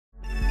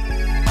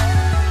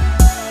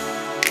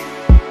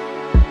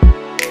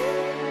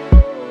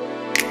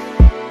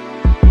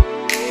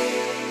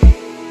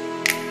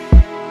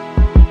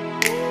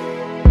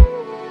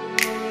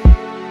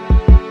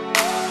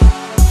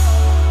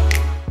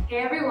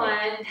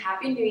and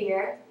Happy New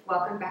Year.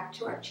 Welcome back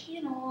to our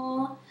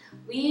channel.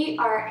 We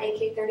are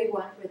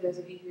AK31 for those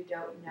of you who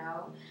don't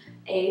know.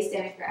 A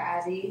standing for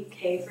Azzy,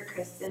 K for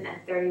Kristen, and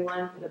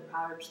 31 for the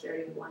Proverbs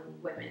 31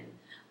 women,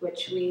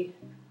 which we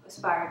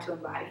aspire to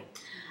embody.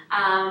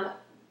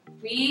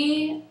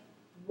 We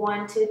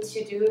wanted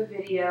to do a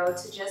video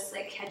to just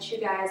catch you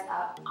guys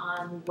up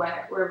on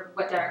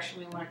what direction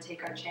we want to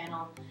take our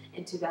channel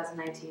in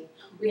 2019.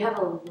 We have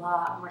a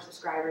lot more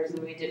subscribers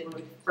than we did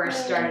when we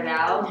first started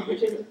out,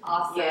 which is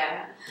awesome.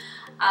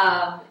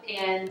 Yeah.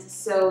 And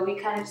so we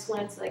kind of just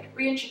wanted to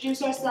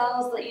reintroduce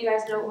ourselves, let you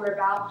guys know what we're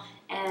about,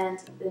 and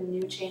the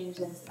new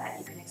changes that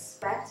you can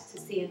expect to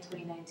see in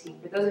 2019.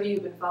 For those of you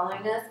who've been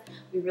following us,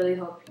 we really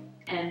hope,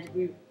 and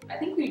I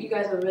think you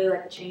guys will really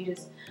like the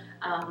changes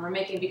we're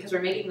making, because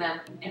we're making them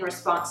in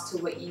response to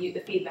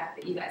the feedback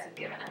that you guys have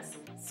given us.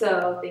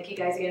 So thank you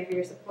guys again for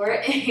your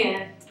support,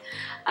 and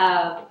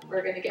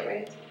we're gonna get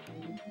right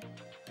into it.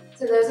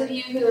 So those of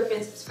you who have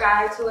been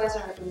subscribed to us or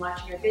have been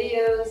watching our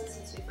videos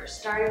since we first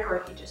started, or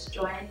if you just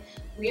joined,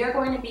 we are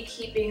going to be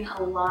keeping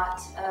a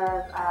lot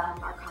of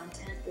our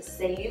content the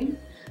same.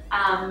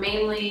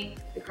 Mainly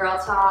the girl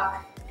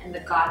talk and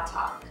the God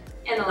talk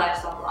and the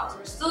lifestyle vlogs.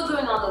 We're still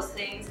doing all those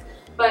things,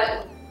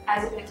 but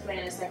as I've been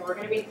explaining in a second, we're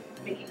going to be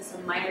making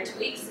some minor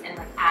tweaks and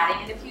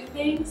adding in a few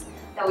things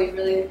that we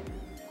really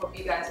hope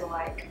you guys will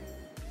like.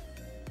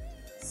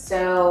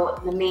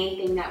 So the main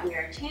thing that we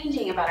are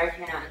changing about our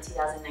channel in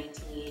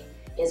 2019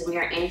 is we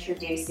are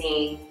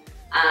introducing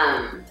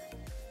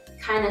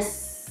kind of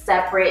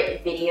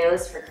separate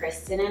videos for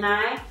Kristen and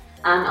I.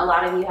 A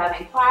lot of you have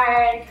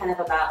inquired kind of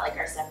about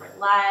our separate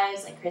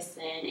lives, like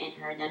Kristen and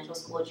her dental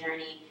school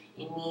journey,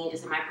 and me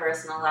just in my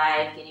personal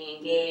life, getting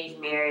engaged,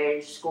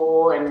 marriage,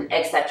 school, and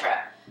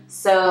etc.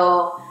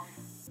 So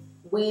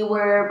we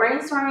were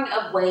brainstorming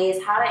of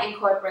ways how to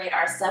incorporate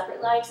our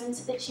separate lives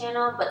into the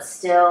channel, but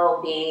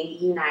still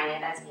being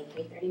united as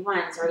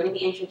AK31. So we're going to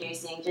be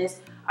introducing just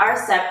our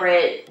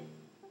separate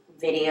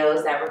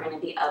videos that we're going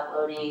to be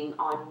uploading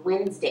on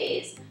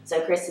Wednesdays.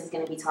 So Kristen's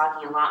going to be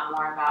talking a lot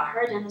more about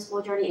her dental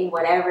school journey and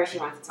whatever she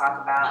wants to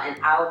talk about,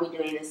 and I will be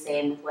doing the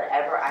same with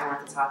whatever I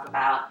want to talk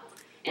about.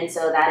 And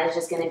so that is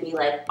just going to be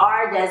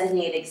our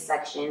designated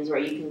sections where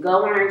you can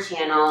go on our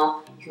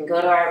channel, you can go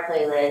to our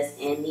playlist,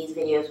 and these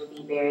videos will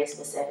be very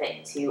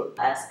specific to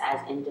us as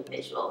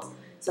individuals.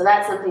 So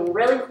that's something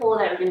really cool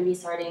that we're going to be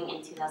starting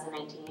in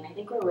 2019. I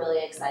think we're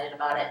really excited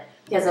about it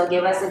because it'll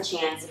give us a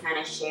chance to kind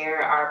of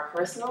share our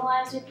personal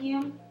lives with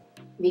you.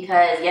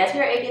 Because yes,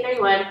 we're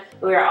AK31,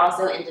 but we're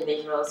also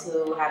individuals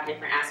who have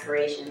different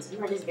aspirations,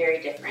 and we're just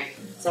very different.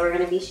 So we're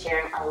going to be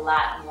sharing a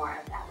lot more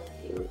of that with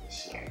you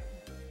this year.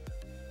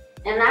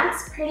 And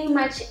that's pretty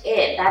much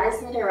it. That is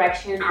the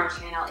direction our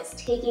channel is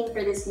taking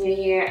for this new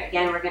year.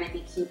 Again, we're going to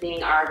be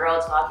keeping our girl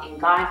talk and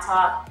God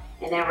talk,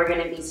 and then we're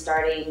going to be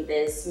starting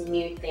this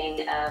new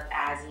thing of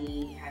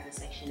Azzy has a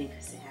section and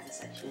Kristen has a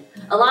section,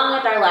 along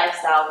with our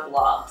lifestyle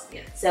vlogs.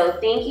 Yeah. So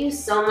thank you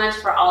so much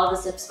for all of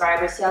the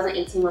subscribers.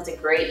 2018 was a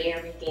great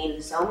year. We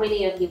gained so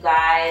many of you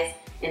guys,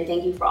 and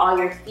thank you for all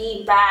your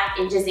feedback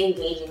and just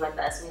engaging with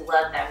us. We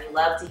love that. We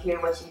love to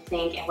hear what you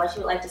think and what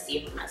you would like to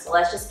see from us. So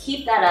let's just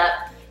keep that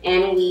up.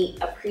 And we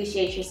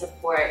appreciate your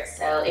support.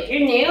 So if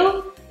you're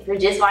new, if you're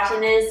just watching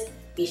this,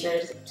 be sure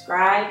to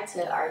subscribe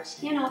to our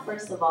channel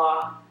first of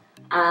all.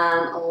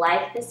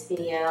 Like this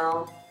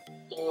video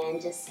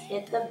and just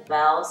hit the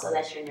bell so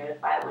that you're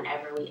notified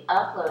whenever we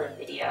upload a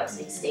video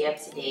so you stay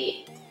up to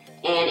date.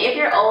 And if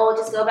you're old,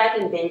 just go back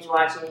and binge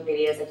watch any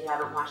videos that you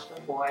haven't watched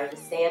before.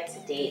 Just stay up to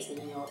date so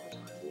you know what we're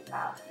talking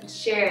about. And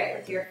share it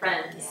with your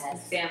friends and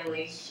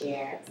family.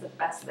 Share. It's the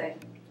best thing.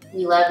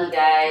 We love you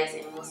guys,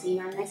 and we'll see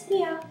you on the next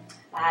video.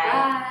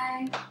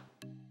 Bye. Bye.